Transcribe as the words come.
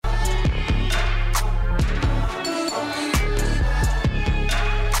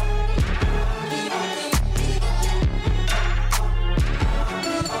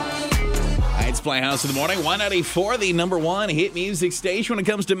Playhouse in the morning. 194, the number one hit music station when it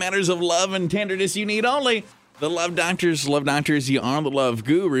comes to matters of love and tenderness. You need only the Love Doctors. Love Doctors, you are the love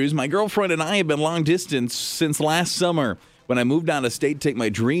gurus. My girlfriend and I have been long distance since last summer when I moved out of state to take my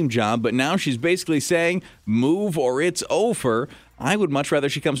dream job. But now she's basically saying, move or it's over. I would much rather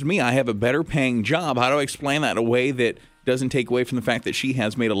she comes to me. I have a better paying job. How do I explain that in a way that doesn't take away from the fact that she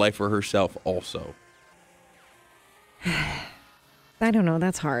has made a life for herself also? I don't know.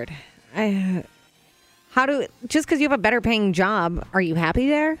 That's hard. Just because you have a better paying job, are you happy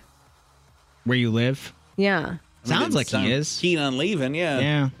there? Where you live? Yeah. Sounds like he is. Keen on leaving, yeah.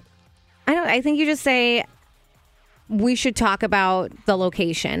 Yeah. I think you just say we should talk about the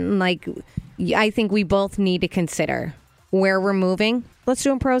location. Like, I think we both need to consider where we're moving. Let's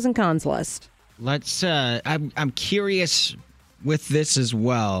do a pros and cons list. Let's. I'm curious with this as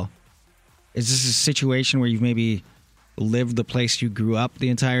well. Is this a situation where you've maybe lived the place you grew up the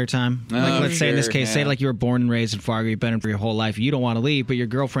entire time? Let's say in this case, say like you were born and raised in Fargo, you've been in for your whole life, you don't want to leave, but your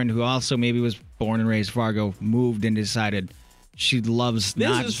girlfriend who also maybe was born and raised Fargo moved and decided she loves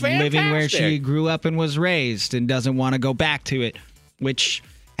not living where she grew up and was raised and doesn't want to go back to it, which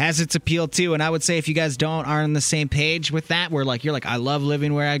has its appeal too. And I would say if you guys aren't on the same page with that, where like you're like, I love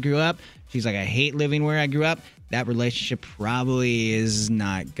living where I grew up, she's like, I hate living where I grew up, that relationship probably is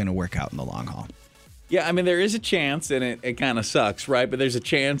not going to work out in the long haul. Yeah, I mean, there is a chance, and it kind of sucks, right? But there's a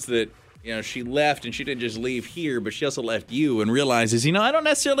chance that, she left, and she didn't just leave here, but she also left you and realizes, I don't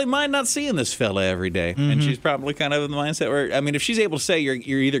necessarily mind not seeing this fella every day. Mm-hmm. And she's probably kind of in the mindset where, I mean, if she's able to say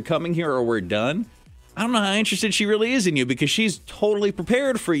you're either coming here or we're done, I don't know how interested she really is in you because she's totally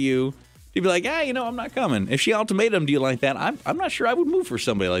prepared for you to be like, I'm not coming. If she ultimatum to you like that, I'm not sure I would move for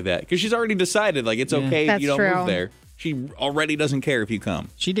somebody like that because she's already decided, like, it's okay if you don't move there. She already doesn't care if you come.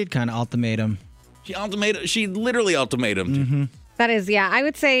 She did kind of ultimatum. She literally ultimatumed. Mm-hmm. That is, I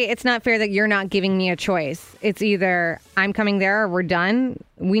would say it's not fair that you're not giving me a choice. It's either I'm coming there or we're done.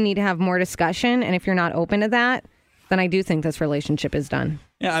 We need to have more discussion. And if you're not open to that, then I do think this relationship is done.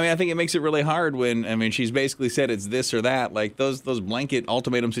 Yeah, I mean, I think it makes it really hard when, she's basically said it's this or that. Like those blanket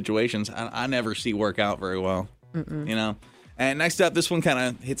ultimatum situations, I never see work out very well. Mm-mm. And next up, this one kind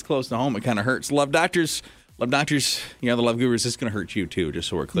of hits close to home. It kind of hurts. Love Doctors, the Love Gurus, this is going to hurt you too, just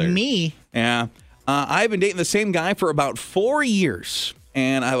so we're clear. Me? Yeah. I've been dating the same guy for about 4 years,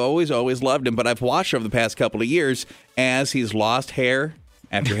 and I've always loved him, but I've watched over the past couple of years as he's lost hair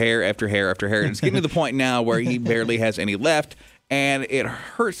after hair after hair after hair, and it's getting to the point now where he barely has any left, and it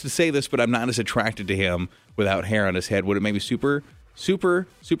hurts to say this, but I'm not as attracted to him without hair on his head. Would it make me super, super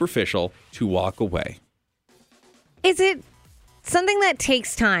superficial to walk away? Is it something that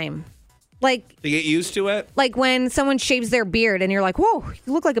takes time? Like to get used to it? Like when someone shaves their beard and you're like, whoa,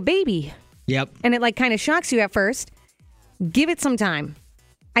 you look like a baby. Yep. And it kind of shocks you at first. Give it some time.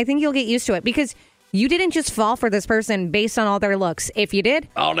 I think you'll get used to it because you didn't just fall for this person based on all their looks. If you did,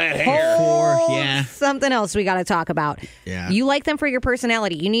 all that hair. Something else we got to talk about. Yeah. You like them for your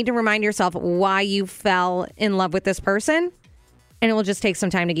personality. You need to remind yourself why you fell in love with this person, and it will just take some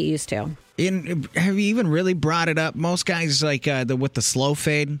time to get used to. Have you even really brought it up? Most guys with the slow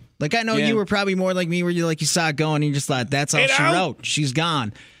fade. Like I know you were probably more like me, where you saw it going and you just thought that's all she wrote. She's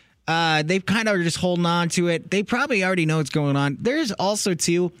gone. They kind of are just holding on to it. They probably already know what's going on. There's also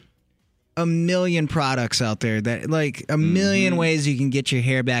too a million products out there that a million ways you can get your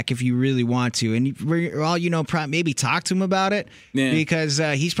hair back if you really want to. And maybe talk to him about it because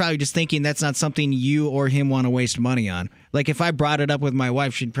he's probably just thinking that's not something you or him want to waste money on. Like if I brought it up with my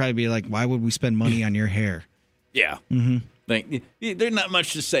wife, she'd probably be like, "Why would we spend money on your hair?" Yeah. Mm-hmm. There's not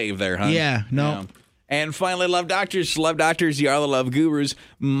much to save there, huh? Yeah. No. Yeah. And finally, Love Doctors, you are the Love Gurus.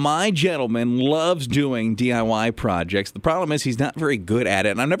 My gentleman loves doing DIY projects. The problem is he's not very good at it,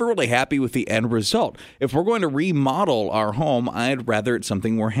 and I'm never really happy with the end result. If we're going to remodel our home, I'd rather it's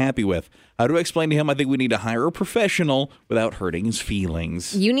something we're happy with. How do I explain to him I think we need to hire a professional without hurting his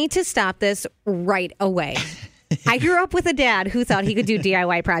feelings? You need to stop this right away. I grew up with a dad who thought he could do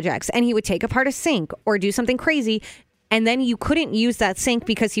DIY projects, and he would take apart a sink or do something crazy. And then you couldn't use that sink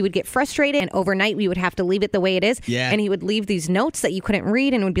because he would get frustrated. And overnight, we would have to leave it the way it is. Yeah. And he would leave these notes that you couldn't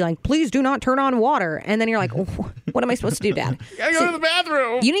read and would be like, please do not turn on water. And then you're like, what am I supposed to do, Dad? I go to the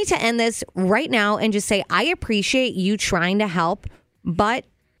bathroom. You need to end this right now and just say, I appreciate you trying to help. But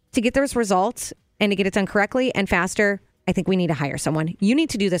to get those results and to get it done correctly and faster, I think we need to hire someone. You need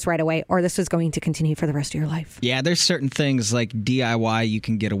to do this right away or this is going to continue for the rest of your life. Yeah, there's certain things like DIY you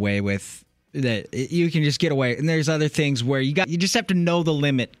can get away with. That you can just get away, and there's other things where you just have to know the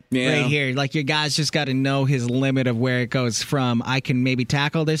limit right here. Like your guy's just got to know his limit of where it goes from. I can maybe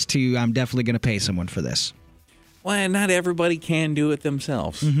tackle this to I'm definitely going to pay someone for this. Well, not everybody can do it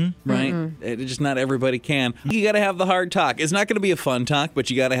themselves, right? Just not everybody can. You got to have the hard talk. It's not going to be a fun talk, but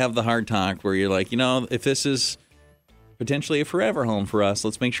you got to have the hard talk where you're like, if this is potentially a forever home for us,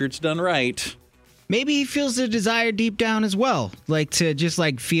 let's make sure it's done right. Maybe he feels the desire deep down as well, like to just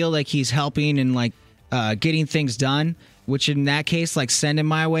like feel like he's helping and like getting things done. Which in that case, like send him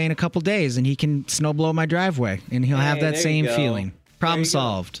my way in a couple days, and he can snowblow my driveway, and he'll have that same feeling. Problem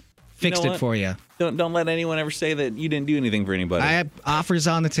solved. Fixed it for you. Don't let anyone ever say that you didn't do anything for anybody. I have offers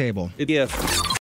on the table. If